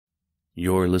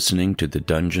You're listening to the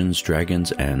Dungeons,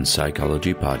 Dragons, and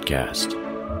Psychology Podcast.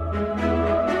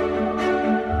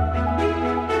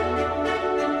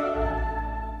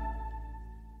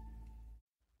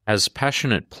 As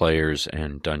passionate players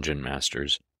and dungeon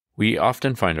masters, we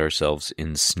often find ourselves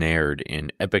ensnared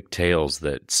in epic tales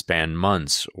that span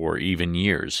months or even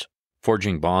years,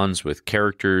 forging bonds with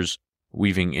characters,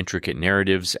 weaving intricate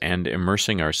narratives, and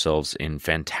immersing ourselves in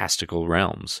fantastical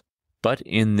realms. But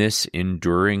in this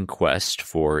enduring quest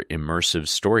for immersive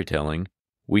storytelling,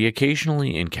 we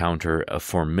occasionally encounter a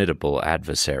formidable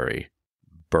adversary: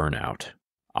 burnout.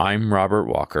 I'm Robert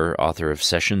Walker, author of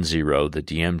Session Zero, the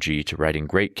DMG to writing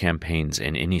great campaigns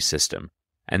in any system,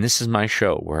 and this is my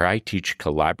show where I teach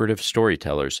collaborative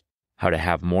storytellers how to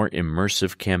have more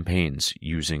immersive campaigns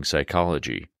using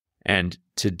psychology. And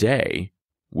today,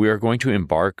 we are going to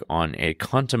embark on a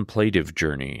contemplative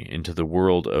journey into the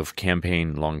world of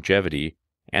campaign longevity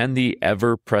and the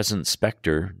ever-present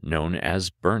specter known as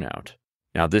burnout.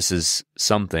 Now, this is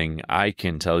something I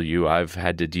can tell you I've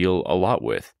had to deal a lot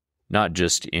with, not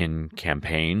just in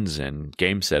campaigns and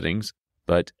game settings,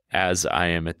 but as I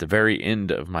am at the very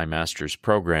end of my master's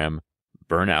program,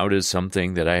 burnout is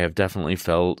something that I have definitely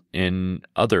felt in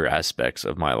other aspects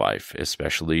of my life,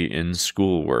 especially in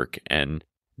schoolwork and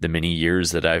the many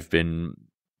years that I've been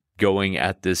going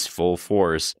at this full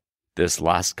force. This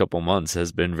last couple months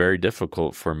has been very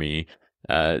difficult for me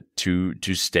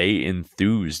to stay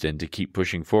enthused and to keep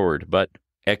pushing forward. But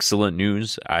excellent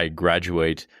news, I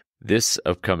graduate this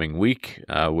upcoming week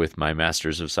with my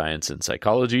Master's of Science in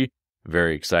Psychology.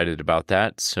 Very excited about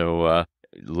that. So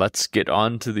let's get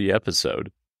on to the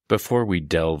episode. Before we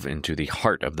delve into the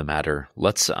heart of the matter,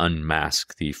 let's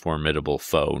unmask the formidable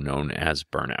foe known as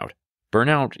burnout.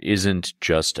 Burnout isn't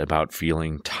just about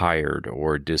feeling tired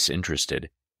or disinterested.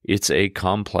 It's a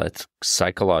complex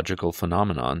psychological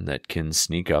phenomenon that can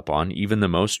sneak up on even the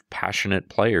most passionate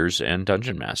players and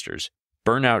dungeon masters.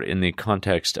 Burnout in the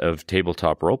context of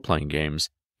tabletop role-playing games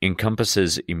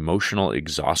encompasses emotional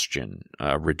exhaustion,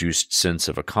 a reduced sense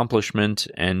of accomplishment,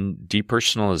 and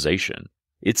depersonalization.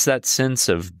 It's that sense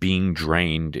of being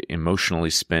drained, emotionally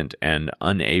spent, and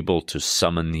unable to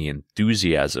summon the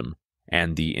enthusiasm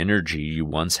and the energy you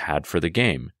once had for the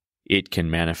game. It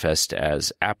can manifest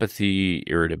as apathy,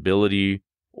 irritability,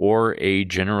 or a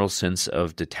general sense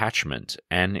of detachment,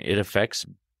 and it affects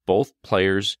both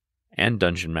players and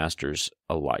dungeon masters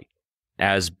alike.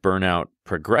 As burnout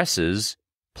progresses,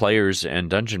 players and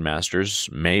dungeon masters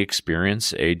may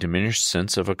experience a diminished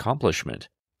sense of accomplishment.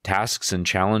 Tasks and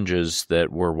challenges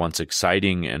that were once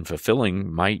exciting and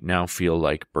fulfilling might now feel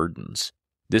like burdens.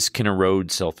 This can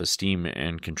erode self-esteem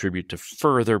and contribute to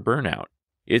further burnout.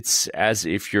 It's as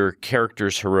if your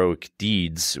character's heroic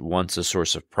deeds, once a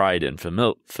source of pride and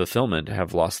fulfillment,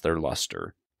 have lost their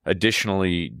luster.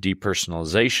 Additionally,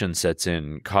 depersonalization sets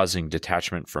in, causing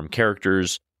detachment from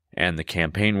characters and the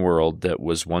campaign world that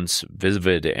was once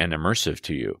vivid and immersive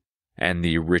to you, and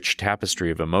the rich tapestry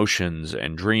of emotions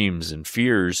and dreams and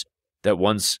fears that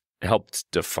once helped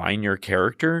define your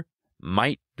character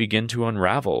might begin to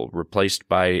unravel, replaced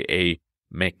by a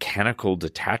mechanical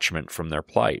detachment from their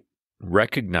plight.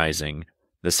 Recognizing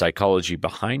the psychology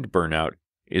behind burnout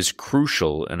is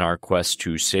crucial in our quest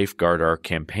to safeguard our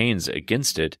campaigns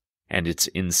against it and its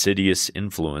insidious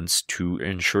influence to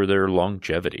ensure their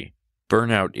longevity.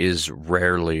 Burnout is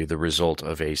rarely the result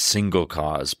of a single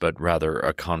cause, but rather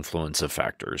a confluence of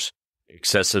factors.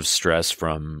 Excessive stress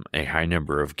from a high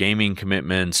number of gaming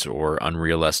commitments or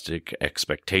unrealistic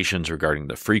expectations regarding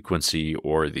the frequency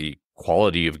or the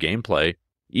quality of gameplay,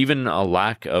 even a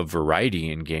lack of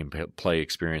variety in gameplay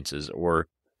experiences, or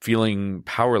feeling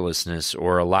powerlessness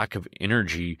or a lack of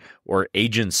energy or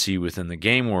agency within the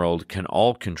game world can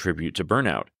all contribute to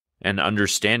burnout. And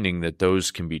understanding that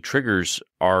those can be triggers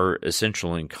are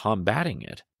essential in combating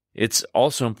it. It's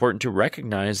also important to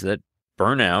recognize that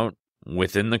burnout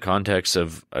within the context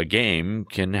of a game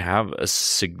can have a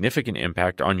significant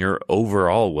impact on your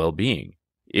overall well-being.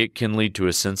 It can lead to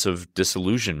a sense of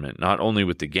disillusionment, not only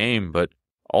with the game, but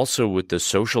also with the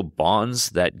social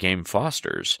bonds that game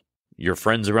fosters, your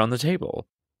friends around the table.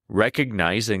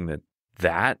 Recognizing that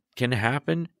that can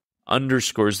happen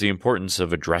underscores the importance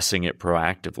of addressing it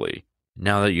proactively.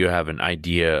 Now that you have an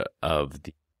idea of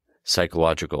the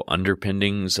psychological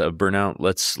underpinnings of burnout,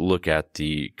 let's look at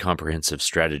the comprehensive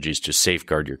strategies to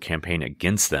safeguard your campaign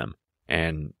against them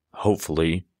and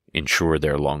hopefully ensure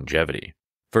their longevity.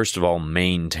 First of all,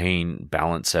 maintain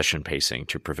balanced session pacing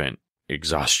to prevent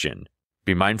exhaustion.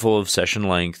 Be mindful of session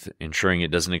length, ensuring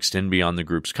it doesn't extend beyond the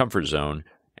group's comfort zone,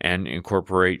 and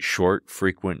incorporate short,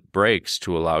 frequent breaks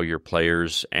to allow your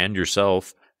players and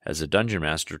yourself as a dungeon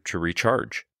master to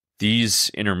recharge. These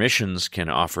intermissions can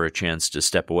offer a chance to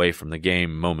step away from the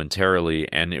game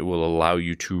momentarily, and it will allow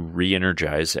you to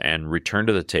re-energize and return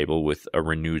to the table with a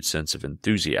renewed sense of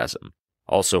enthusiasm.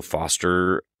 Also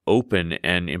foster open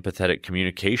and empathetic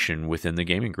communication within the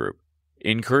gaming group.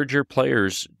 Encourage your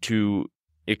players to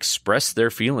express their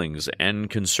feelings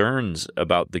and concerns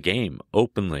about the game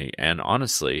openly and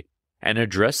honestly, and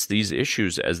address these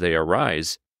issues as they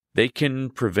arise. They can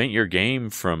prevent your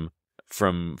game from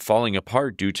falling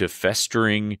apart due to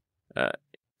festering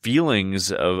feelings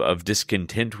of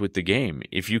discontent with the game.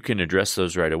 If you can address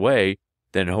those right away,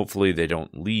 then hopefully they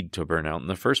don't lead to burnout in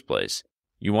the first place.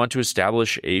 You want to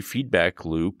establish a feedback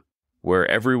loop where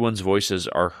everyone's voices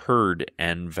are heard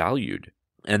and valued.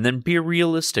 And then be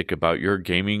realistic about your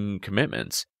gaming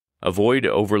commitments. Avoid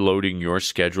overloading your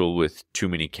schedule with too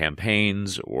many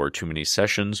campaigns or too many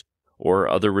sessions or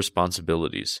other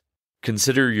responsibilities.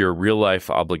 Consider your real-life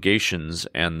obligations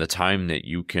and the time that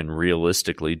you can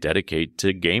realistically dedicate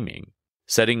to gaming.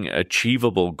 Setting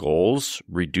achievable goals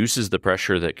reduces the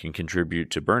pressure that can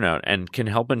contribute to burnout and can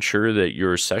help ensure that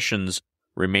your sessions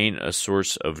remain a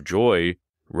source of joy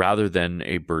rather than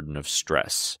a burden of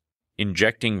stress.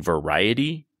 Injecting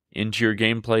variety into your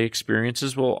gameplay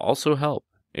experiences will also help.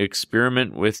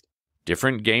 Experiment with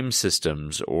different game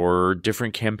systems or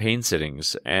different campaign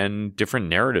settings and different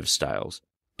narrative styles.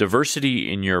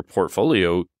 Diversity in your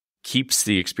portfolio keeps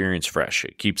the experience fresh.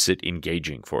 It keeps it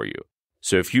engaging for you.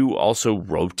 So if you also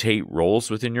rotate roles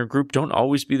within your group, don't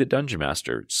always be the Dungeon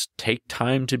Master. Take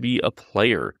time to be a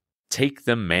player. Take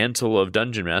the mantle of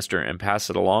Dungeon Master and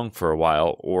pass it along for a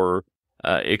while, or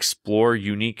explore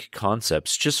unique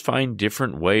concepts. Just find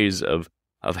different ways of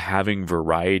having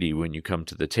variety when you come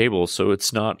to the table, so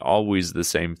it's not always the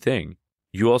same thing.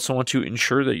 You also want to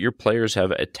ensure that your players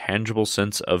have a tangible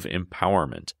sense of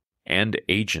empowerment and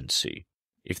agency.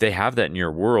 If they have that in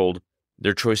your world,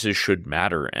 their choices should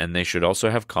matter, and they should also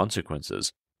have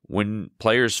consequences. When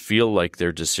players feel like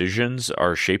their decisions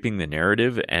are shaping the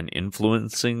narrative and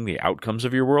influencing the outcomes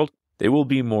of your world, they will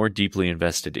be more deeply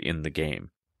invested in the game.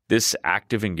 This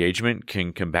active engagement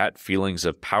can combat feelings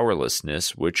of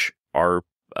powerlessness, which are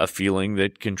a feeling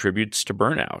that contributes to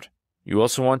burnout. You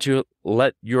also want to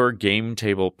let your game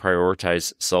table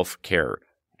prioritize self-care.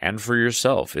 And for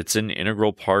yourself, it's an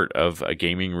integral part of a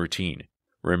gaming routine.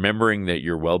 Remembering that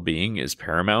your well-being is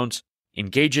paramount,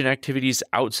 engage in activities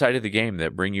outside of the game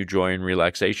that bring you joy and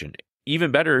relaxation. Even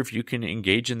better if you can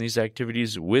engage in these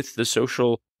activities with the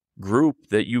social group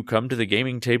that you come to the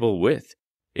gaming table with.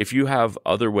 If you have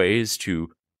other ways to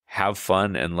have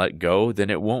fun and let go, then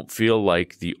it won't feel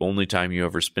like the only time you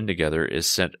ever spend together is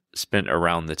spent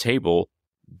around the table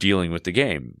dealing with the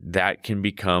game. That can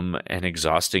become an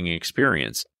exhausting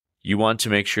experience. You want to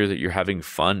make sure that you're having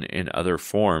fun in other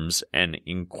forms and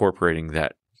incorporating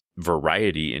that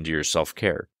variety into your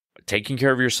self-care. Taking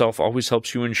care of yourself always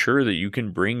helps you ensure that you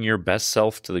can bring your best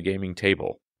self to the gaming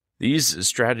table. These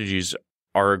strategies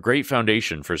are a great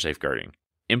foundation for safeguarding.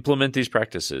 Implement these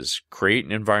practices. Create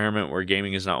an environment where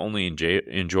gaming is not only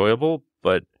enjoyable,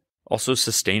 but also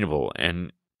sustainable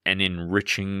and an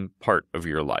enriching part of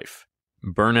your life.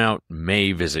 Burnout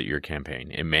may visit your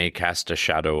campaign. It may cast a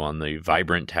shadow on the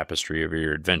vibrant tapestry of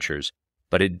your adventures,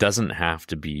 but it doesn't have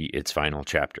to be its final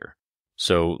chapter.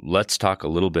 So let's talk a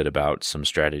little bit about some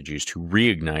strategies to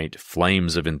reignite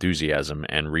flames of enthusiasm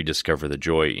and rediscover the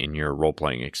joy in your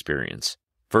role-playing experience.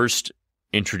 First,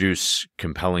 introduce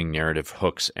compelling narrative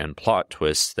hooks and plot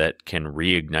twists that can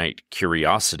reignite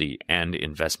curiosity and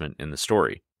investment in the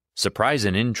story. Surprise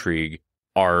and intrigue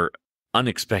are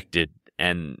unexpected,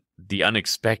 and the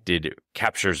unexpected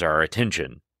captures our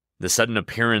attention. The sudden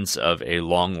appearance of a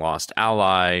long-lost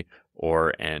ally, or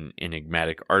an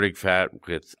enigmatic artifact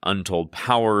with untold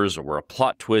powers, or a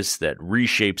plot twist that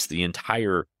reshapes the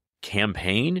entire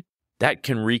campaign, that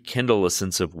can rekindle a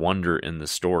sense of wonder in the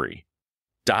story.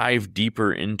 Dive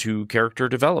deeper into character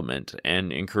development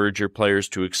and encourage your players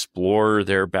to explore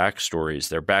their backstories,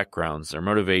 their backgrounds, their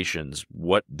motivations,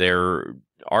 what their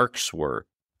arcs were.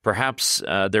 Perhaps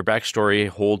their backstory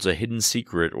holds a hidden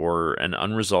secret or an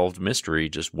unresolved mystery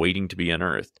just waiting to be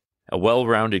unearthed. A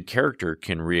well-rounded character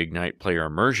can reignite player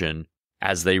immersion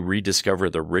as they rediscover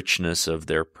the richness of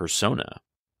their persona.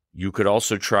 You could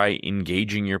also try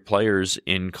engaging your players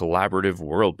in collaborative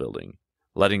world building,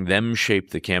 letting them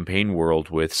shape the campaign world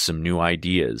with some new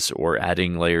ideas or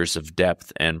adding layers of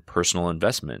depth and personal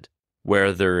investment,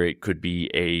 whether it could be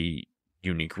a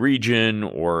unique region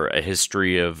or a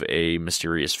history of a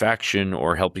mysterious faction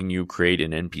or helping you create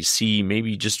an NPC.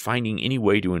 Maybe just finding any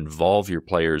way to involve your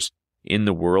players in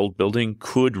the world building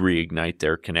could reignite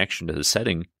their connection to the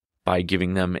setting by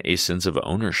giving them a sense of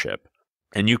ownership.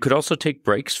 And you could also take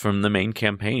breaks from the main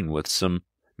campaign with some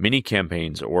mini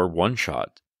campaigns or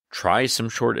one-shot. Try some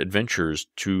short adventures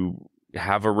to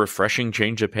have a refreshing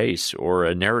change of pace or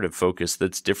a narrative focus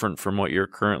that's different from what you're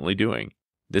currently doing.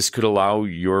 This could allow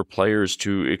your players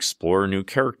to explore new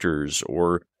characters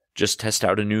or just test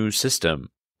out a new system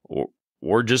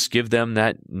or just give them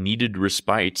that needed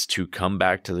respite to come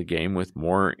back to the game with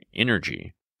more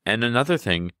energy. And another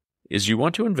thing is you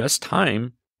want to invest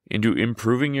time into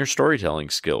improving your storytelling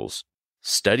skills.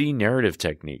 Study narrative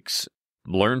techniques,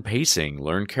 learn pacing,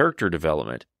 learn character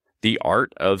development. The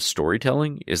art of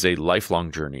storytelling is a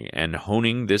lifelong journey, and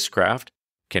honing this craft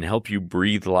can help you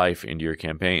breathe life into your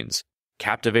campaigns.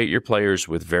 Captivate your players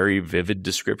with very vivid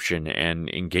description and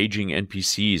engaging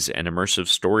NPCs and immersive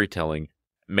storytelling.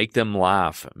 Make them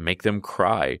laugh, make them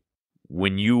cry.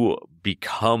 When you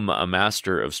become a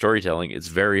master of storytelling, it's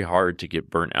very hard to get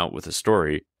burnt out with a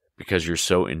story because you're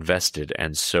so invested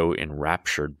and so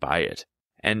enraptured by it.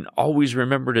 And always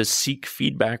remember to seek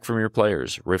feedback from your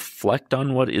players. Reflect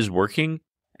on what is working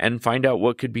and find out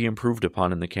what could be improved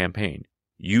upon in the campaign.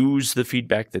 Use the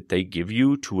feedback that they give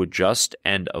you to adjust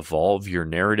and evolve your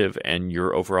narrative and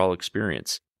your overall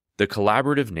experience. The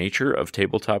collaborative nature of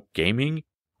tabletop gaming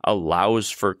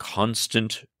allows for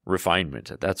constant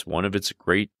refinement. That's one of its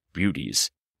great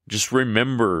beauties. Just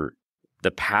remember,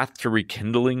 the path to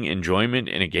rekindling enjoyment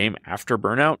in a game after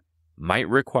burnout might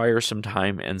require some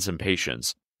time and some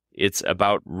patience. It's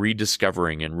about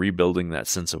rediscovering and rebuilding that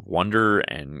sense of wonder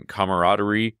and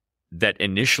camaraderie that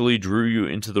initially drew you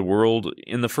into the world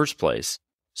in the first place.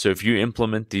 So if you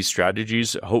implement these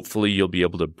strategies, hopefully you'll be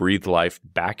able to breathe life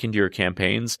back into your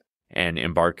campaigns and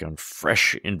embark on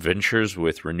fresh adventures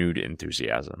with renewed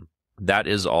enthusiasm. That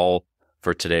is all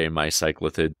for today, my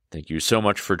cyclithid. Thank you so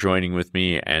much for joining with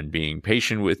me and being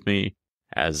patient with me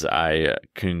as I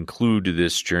conclude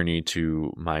this journey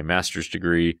to my master's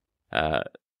degree.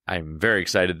 I'm very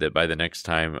excited that by the next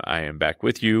time I am back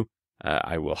with you,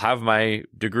 I will have my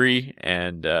degree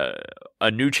and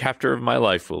a new chapter of my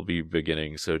life will be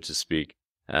beginning, so to speak.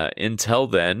 Until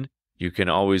then, you can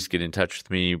always get in touch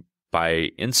with me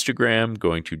by Instagram,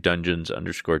 going to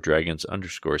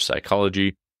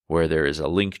dungeons_dragons_psychology, where there is a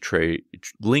link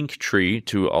tree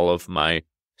to all of my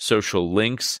social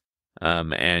links.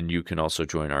 And you can also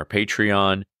join our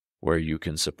Patreon, where you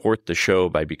can support the show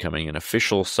by becoming an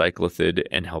official cyclithid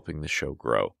and helping the show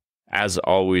grow. As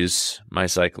always, my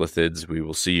cyclithids, we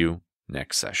will see you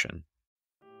next session.